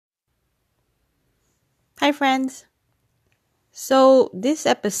Hi, friends. So, this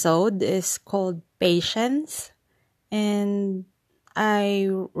episode is called Patience, and I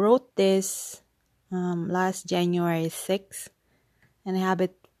wrote this last January 6th, and I have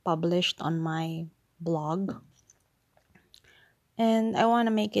it published on my blog. And I want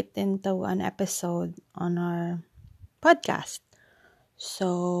to make it into an episode on our podcast.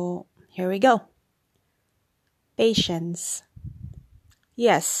 So, here we go. Patience.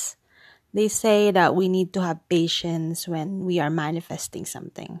 Yes, they say that we need to have patience when we are manifesting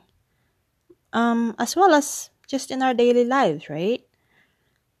something. As well as just in our daily lives, right?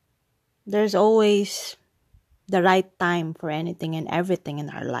 There's always the right time for anything and everything in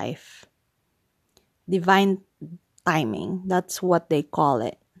our life. Divine timing, that's what they call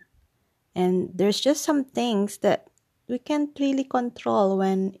it. And there's just some things that we can't really control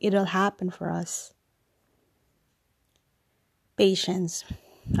when it'll happen for us. Patience.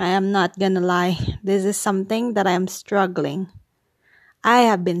 I am not gonna lie, this is something that I am struggling. I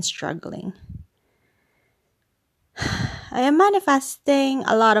have been struggling. I am manifesting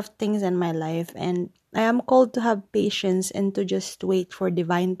a lot of things in my life, and I am called to have patience and to just wait for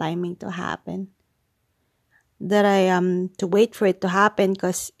divine timing to happen. That I am to wait for it to happen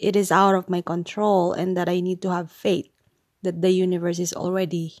because it is out of my control, and that I need to have faith that the universe is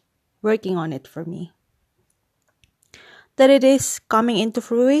already working on it for me. That it is coming into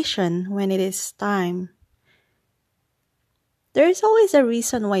fruition when it is time. There is always a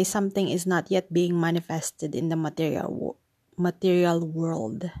reason why something is not yet being manifested in the material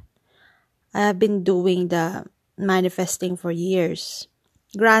world. I have been doing the manifesting for years.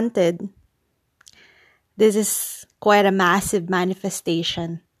 Granted, this is quite a massive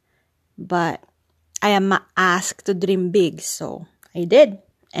manifestation, but I am asked to dream big, so I did,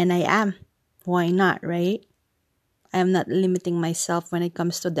 and I am. Why not, right? I am not limiting myself when it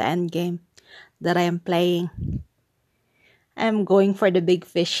comes to the end game that I am playing. I am going for the big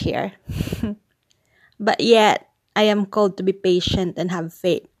fish here. But yet, I am called to be patient and have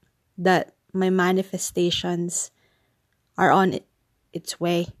faith that my manifestations are on its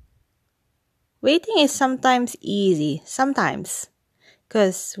way. Waiting is sometimes easy, sometimes,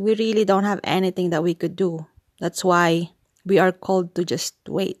 because we really don't have anything that we could do. That's why we are called to just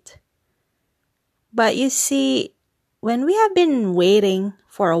wait. But you see, when we have been waiting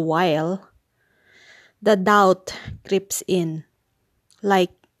for a while, the doubt creeps in.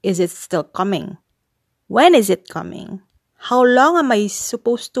 Like, is it still coming? When is it coming? How long am I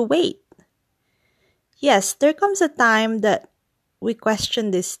supposed to wait? Yes, there comes a time that we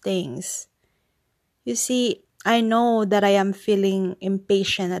question these things. You see, I know that I am feeling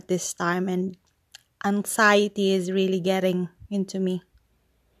impatient at this time, and anxiety is really getting into me.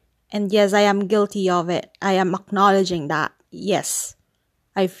 And yes, I am guilty of it. I am acknowledging that. Yes,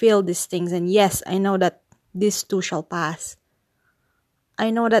 I feel these things, and yes, I know that this too shall pass.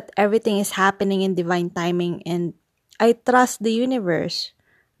 I know that everything is happening in divine timing, and I trust the universe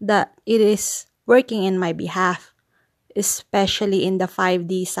that it is working in my behalf, especially in the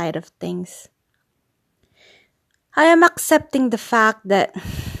 5D side of things. I am accepting the fact that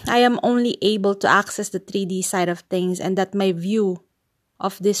I am only able to access the 3D side of things, and that my view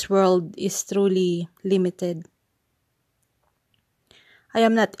of this world is truly limited. I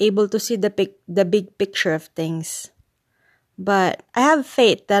am not able to see the big picture of things. But I have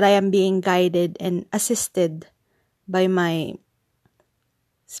faith that I am being guided and assisted by my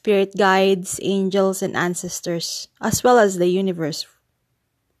spirit guides, angels, and ancestors, as well as the universe.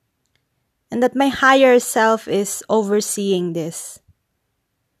 And that my higher self is overseeing this.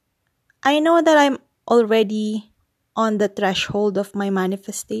 I know that I'm already on the threshold of my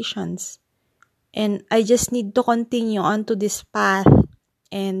manifestations. And I just need to continue onto this path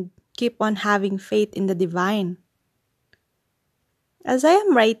and keep on having faith in the divine. As I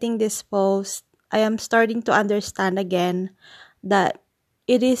am writing this post, I am starting to understand again that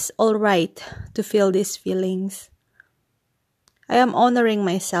it is alright to feel these feelings. I am honoring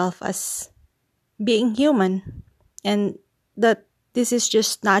myself as being human, and that this is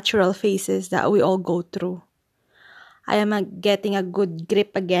just natural phases that we all go through. I am getting a good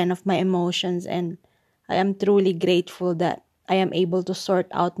grip again of my emotions, and I am truly grateful that I am able to sort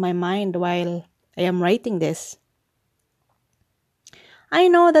out my mind while I am writing this. I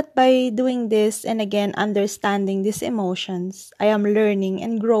know that by doing this and again understanding these emotions, I am learning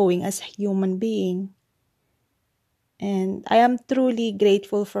and growing as a human being. And I am truly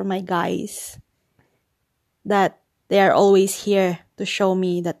grateful for my guys that they are always here to show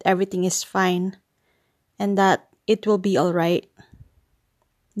me that everything is fine and that it will be alright.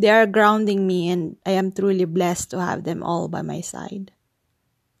 They are grounding me, and I am truly blessed to have them all by my side.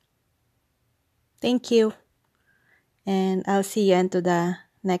 Thank you. And I'll see you into the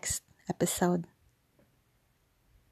next episode.